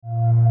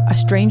a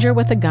stranger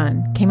with a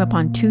gun came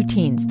upon two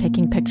teens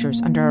taking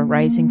pictures under a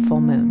rising full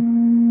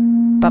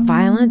moon. But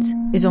violence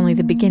is only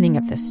the beginning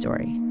of this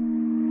story.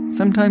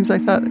 Sometimes I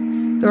thought,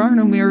 there are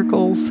no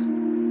miracles.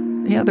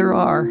 Yeah, there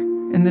are,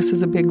 and this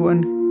is a big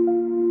one.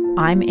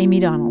 I'm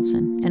Amy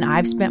Donaldson, and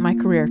I've spent my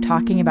career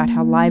talking about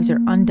how lives are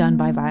undone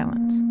by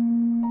violence.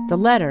 The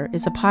Letter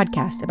is a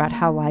podcast about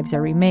how lives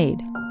are remade.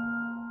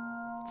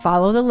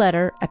 Follow The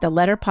Letter at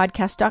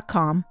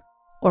theletterpodcast.com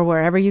or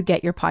wherever you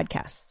get your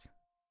podcasts.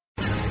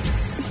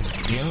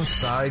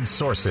 Inside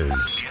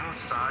Sources.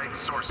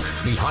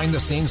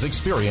 Behind-the-scenes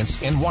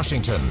experience in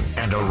Washington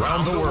and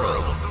around the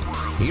world.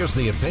 Here's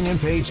the opinion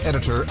page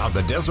editor of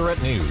the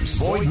Deseret News,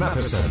 Boyd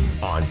Matheson,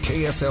 on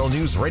KSL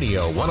News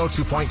Radio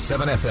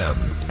 102.7 FM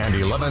and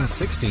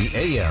 1160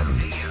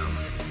 AM.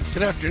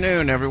 Good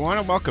afternoon, everyone,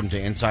 and welcome to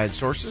Inside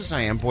Sources.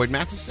 I am Boyd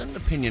Matheson,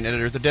 opinion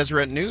editor of the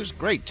Deseret News.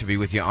 Great to be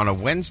with you on a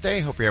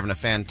Wednesday. Hope you're having a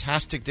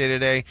fantastic day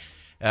today.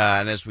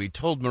 And as we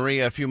told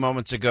Maria a few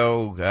moments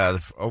ago,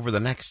 over the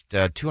next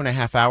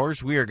 2.5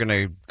 hours, we are going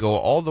to go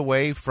all the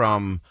way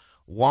from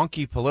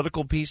wonky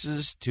political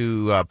pieces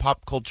to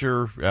pop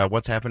culture,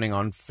 what's happening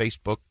on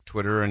Facebook,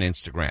 Twitter, and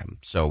Instagram.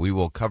 So we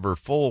will cover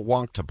full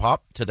wonk to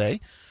pop today.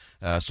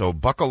 So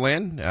buckle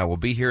in. We'll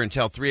be here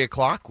until 3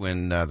 o'clock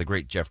when the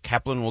great Jeff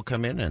Kaplan will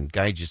come in and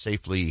guide you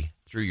safely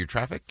through your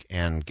traffic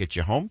and get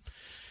you home.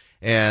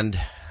 And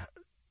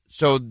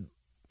so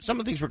some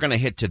of the things we're going to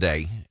hit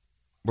today,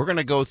 we're going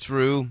to go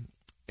through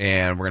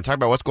and we're going to talk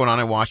about what's going on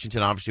in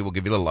Washington. Obviously, we'll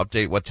give you a little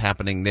update, what's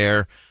happening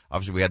there.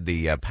 Obviously, we had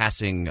the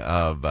passing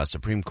of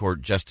Supreme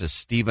Court Justice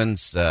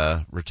Stevens,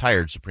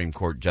 retired Supreme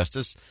Court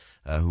Justice,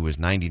 who was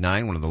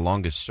 99, one of the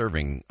longest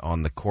serving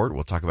on the court.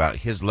 We'll talk about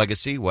his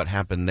legacy, what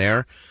happened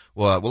there.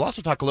 We'll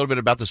also talk a little bit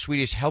about the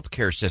Swedish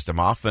healthcare system.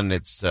 Often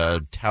it's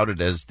touted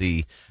as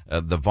the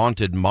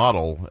vaunted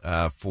model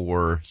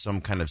for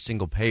some kind of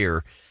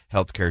single-payer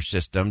healthcare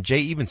system.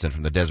 Jay Evenson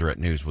from the Deseret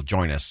News will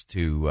join us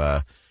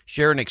to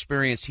share an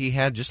experience he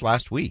had just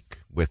last week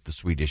with the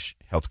Swedish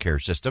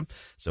healthcare system.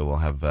 So we'll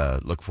have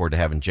look forward to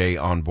having Jay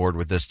on board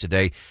with us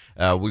today.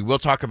 We will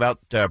talk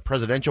about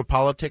presidential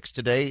politics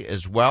today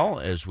as well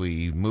as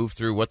we move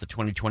through what the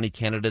 2020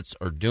 candidates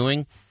are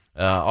doing.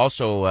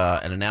 Also,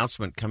 an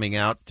announcement coming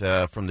out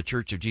from the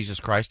Church of Jesus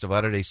Christ of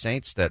Latter-day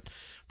Saints that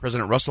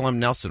President Russell M.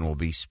 Nelson will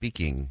be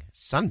speaking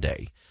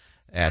Sunday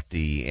at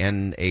the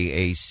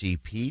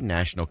NAACP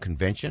National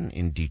Convention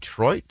in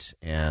Detroit,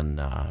 and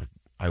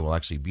I will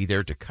actually be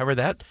there to cover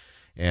that,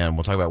 and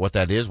we'll talk about what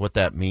that is, what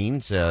that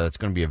means. It's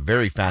going to be a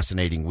very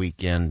fascinating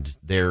weekend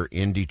there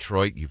in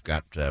Detroit. You've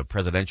got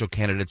presidential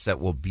candidates that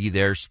will be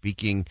there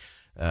speaking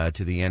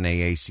to the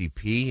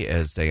NAACP,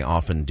 as they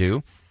often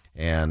do,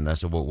 and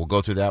so we'll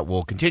go through that.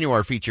 We'll continue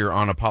our feature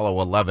on Apollo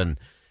 11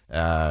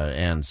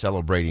 and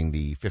celebrating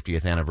the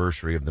 50th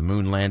anniversary of the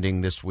moon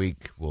landing this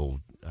week.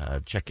 We'll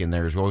check in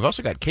there as well. We've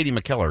also got Katie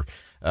McKellar,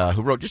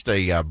 who wrote just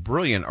a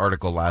brilliant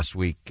article last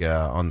week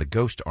on the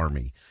Ghost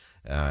Army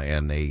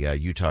and a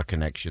Utah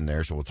connection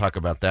there. So we'll talk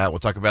about that. We'll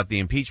talk about the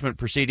impeachment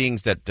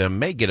proceedings that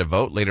may get a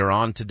vote later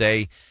on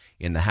today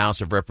in the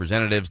House of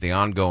Representatives, the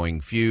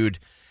ongoing feud,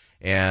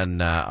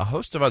 and a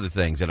host of other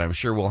things that I'm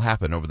sure will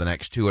happen over the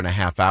next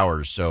 2.5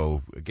 hours.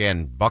 So,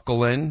 again,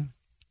 buckle in,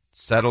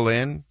 settle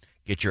in,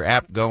 get your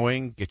app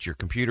going, get your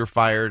computer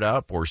fired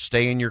up, or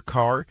stay in your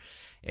car,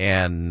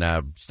 and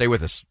stay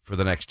with us for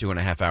the next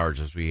 2.5 hours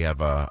as we have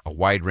a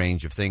wide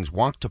range of things.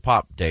 Wonk to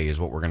Pop Day is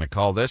what we're going to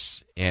call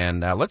this.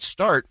 And let's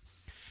start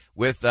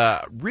with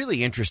a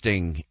really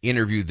interesting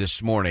interview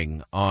this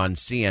morning on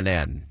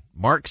CNN.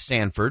 Mark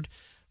Sanford,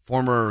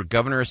 former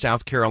governor of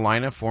South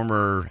Carolina,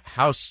 former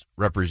House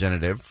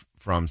representative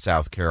from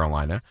South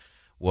Carolina,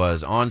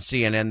 was on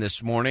CNN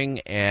this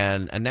morning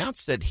and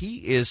announced that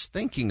he is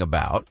thinking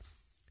about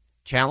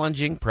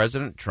challenging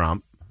President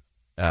Trump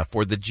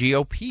for the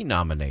GOP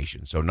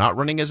nomination. So not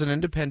running as an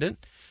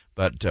independent,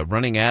 but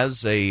running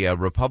as a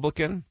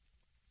Republican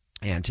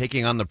and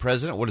taking on the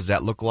president. What does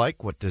that look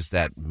like? What does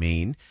that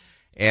mean?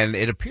 And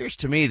it appears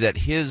to me that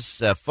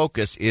his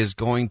focus is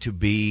going to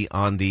be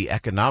on the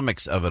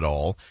economics of it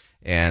all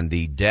and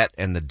the debt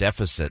and the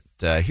deficit.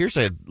 Here's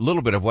a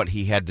little bit of what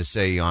he had to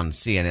say on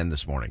CNN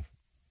this morning.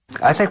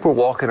 I think we're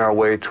walking our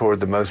way toward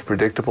the most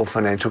predictable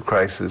financial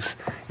crisis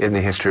in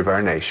the history of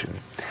our nation.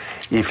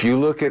 If you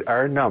look at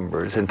our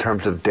numbers in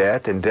terms of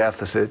debt and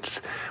deficits,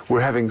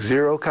 we're having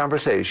zero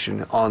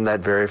conversation on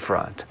that very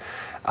front.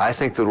 I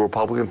think the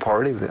Republican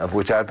Party, of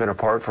which I've been a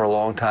part for a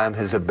long time,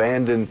 has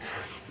abandoned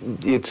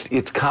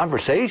its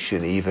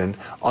conversation even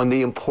on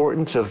the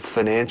importance of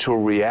financial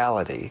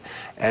reality.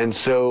 And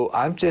so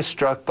I'm just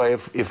struck by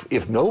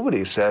if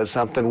nobody says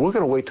something, we're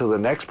going to wait till the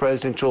next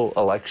presidential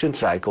election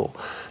cycle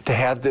to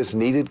have this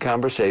needed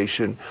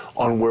conversation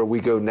on where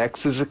we go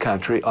next as a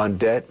country on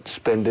debt,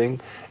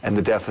 spending, and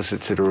the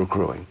deficits that are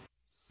accruing.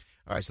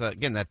 All right, so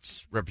again,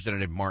 that's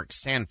Representative Mark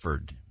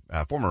Sanford,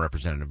 former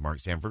Representative Mark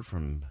Sanford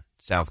from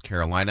South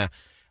Carolina,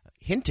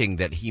 hinting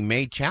that he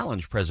may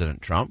challenge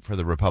President Trump for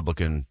the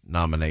Republican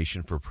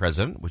nomination for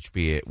president, which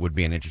would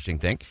be an interesting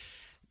thing.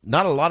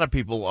 not a lot of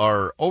people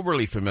are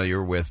overly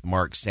familiar with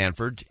Mark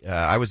Sanford.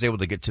 I was able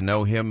to get to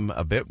know him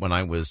a bit when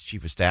I was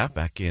chief of staff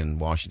back in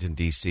Washington,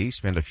 D.C.,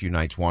 spent a few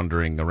nights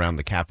wandering around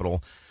the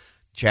Capitol,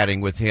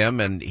 chatting with him,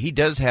 and he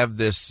does have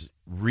this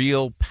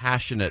real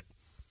passionate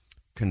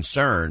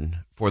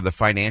concern for the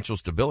financial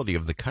stability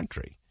of the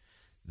country,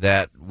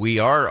 that we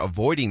are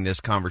avoiding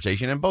this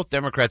conversation, and both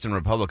Democrats and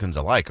Republicans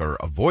alike are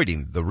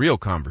avoiding the real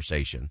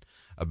conversation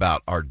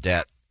about our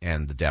debt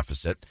and the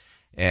deficit.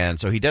 And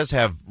so he does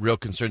have real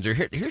concerns.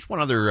 Here's one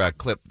other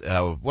clip,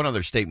 one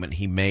other statement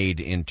he made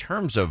in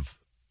terms of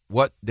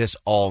what this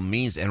all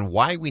means and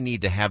why we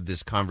need to have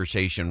this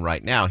conversation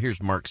right now.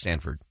 Here's Mark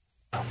Sanford.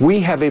 We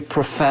have a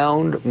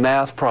profound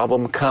math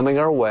problem coming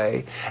our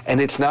way,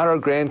 and it's not our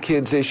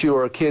grandkids' issue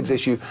or our kids'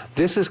 issue.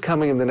 This is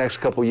coming in the next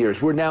couple of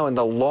years. We're now in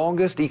the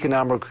longest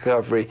economic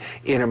recovery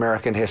in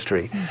American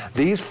history.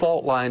 These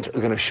fault lines are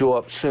going to show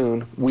up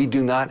soon. We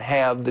do not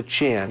have the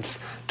chance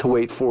to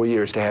wait 4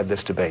 years to have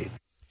this debate.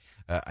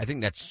 I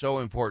think that's so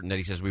important that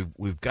he says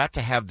we've got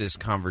to have this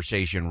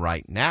conversation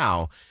right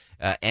now,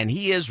 and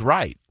he is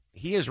right.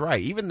 He is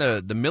right. Even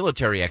the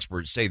military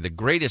experts say the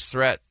greatest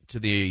threat to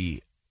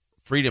the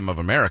freedom of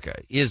America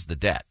is the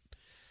debt,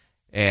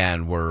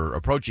 and we're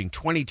approaching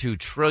 $22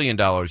 trillion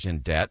in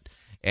debt.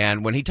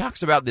 And when he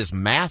talks about this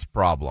math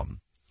problem,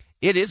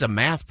 it is a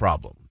math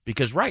problem,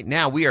 because right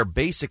now we are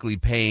basically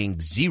paying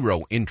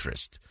zero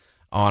interest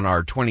on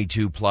our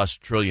 $22+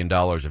 trillion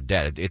of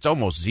debt. It's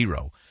almost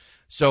zero.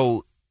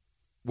 So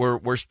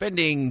we're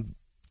spending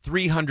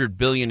 $300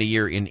 billion a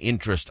year in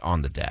interest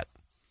on the debt.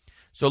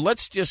 So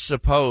let's just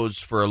suppose,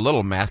 for a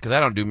little math, because I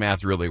don't do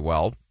math really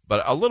well,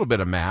 but a little bit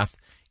of math,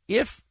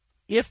 if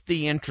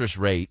the interest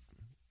rate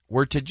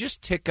were to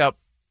just tick up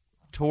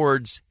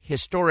towards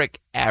historic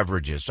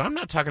averages. So I'm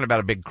not talking about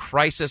a big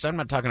crisis. I'm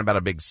not talking about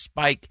a big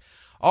spike.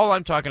 All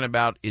I'm talking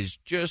about is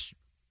just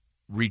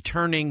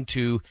returning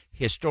to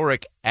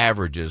historic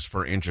averages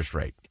for interest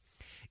rate.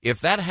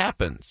 If that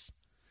happens,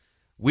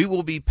 we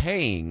will be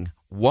paying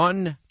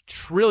 $1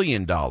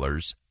 trillion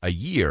a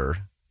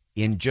year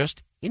in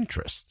just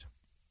interest.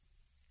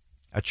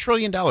 $1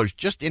 trillion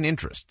just in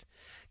interest.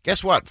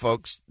 Guess what,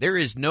 folks? There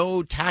is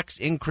no tax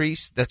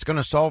increase that's going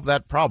to solve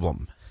that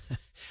problem.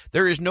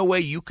 There is no way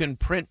you can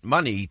print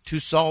money to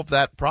solve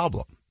that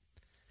problem.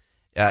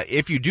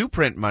 If you do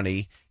print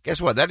money,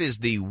 guess what? That is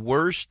the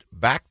worst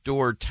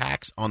backdoor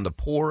tax on the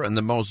poor and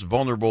the most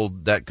vulnerable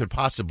that could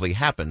possibly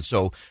happen.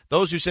 So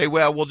those who say,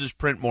 well, we'll just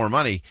print more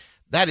money,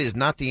 that is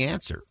not the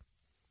answer.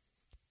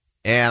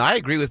 And I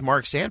agree with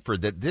Mark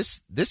Sanford that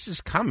this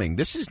is coming.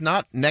 This is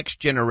not next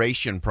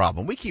generation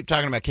problem. We keep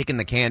talking about kicking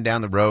the can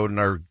down the road and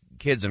our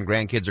kids and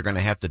grandkids are going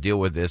to have to deal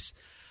with this.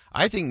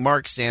 I think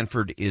Mark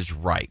Sanford is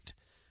right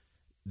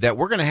that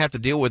we're going to have to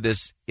deal with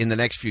this in the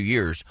next few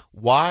years.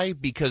 Why?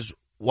 Because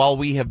while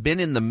we have been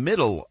in the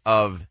middle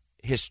of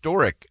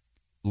historic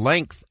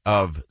length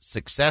of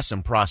success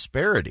and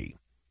prosperity,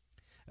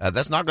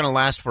 that's not going to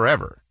last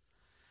forever.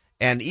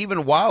 And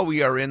even while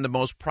we are in the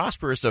most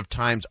prosperous of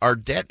times, our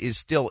debt is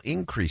still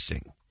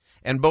increasing.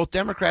 And both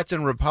Democrats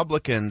and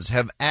Republicans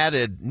have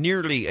added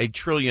nearly $1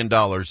 trillion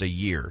a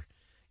year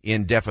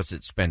in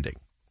deficit spending.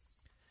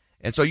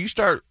 And so you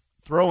start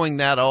throwing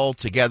that all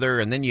together,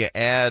 and then you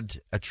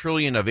add $1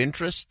 trillion of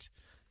interest.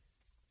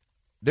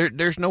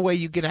 There's no way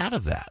you get out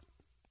of that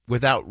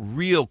without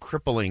real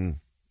crippling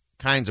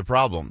kinds of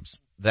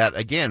problems that,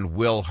 again,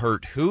 will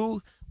hurt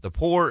who? The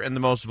poor and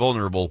the most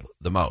vulnerable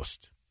the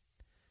most.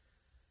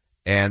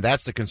 And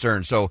that's the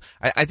concern. So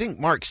I think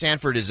Mark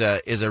Sanford is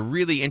a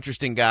really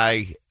interesting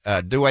guy.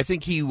 Do I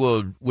think he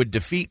would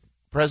defeat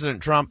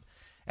President Trump?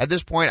 At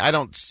this point, I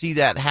don't see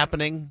that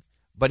happening,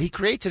 but he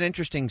creates an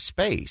interesting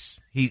space.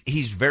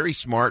 He's very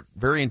smart,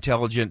 very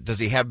intelligent. Does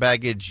he have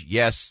baggage?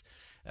 Yes.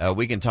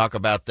 We can talk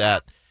about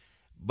that.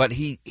 But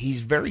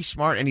he's very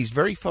smart, and he's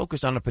very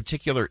focused on a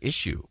particular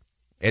issue.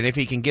 And if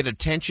he can get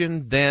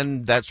attention,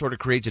 then that sort of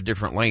creates a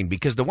different lane.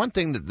 Because the one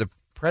thing that the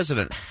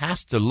president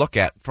has to look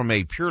at from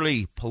a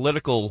purely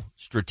political,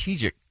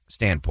 strategic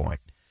standpoint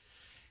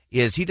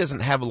is he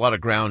doesn't have a lot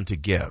of ground to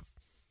give.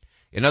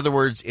 In other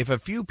words, if a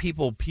few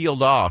people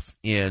peeled off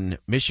in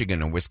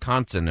Michigan and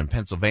Wisconsin and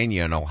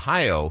Pennsylvania and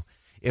Ohio,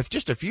 if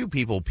just a few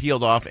people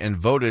peeled off and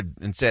voted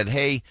and said,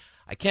 hey,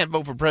 I can't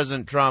vote for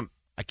President Trump,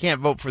 I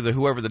can't vote for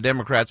whoever the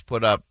Democrats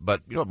put up,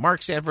 but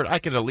Mark Sanford, I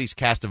could at least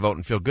cast a vote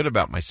and feel good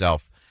about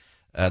myself.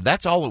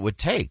 That's all it would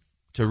take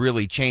to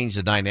really change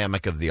the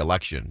dynamic of the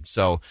election.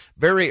 So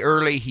very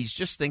early, he's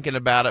just thinking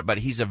about it, but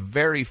he's a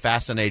very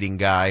fascinating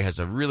guy, has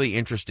a really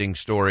interesting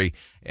story,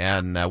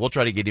 and we'll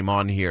try to get him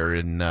on here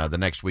in the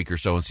next week or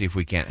so and see if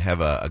we can't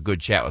have a good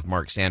chat with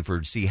Mark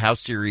Sanford, see how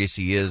serious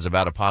he is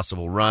about a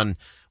possible run,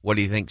 what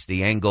he thinks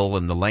the angle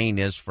and the lane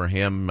is for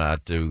him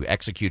to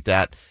execute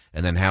that,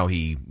 and then how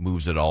he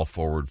moves it all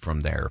forward from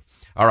there.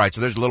 All right,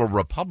 so there's a little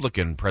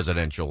Republican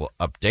presidential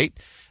update.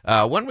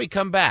 When we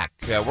come back,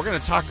 we're going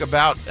to talk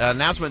about an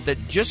announcement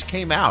that just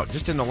came out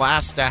just in the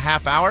last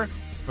half hour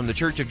from the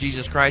Church of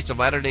Jesus Christ of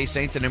Latter-day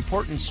Saints, an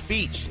important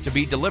speech to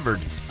be delivered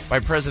by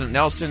President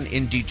Nelson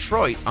in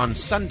Detroit on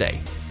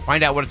Sunday.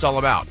 Find out what it's all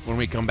about when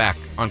we come back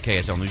on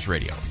KSL News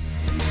Radio.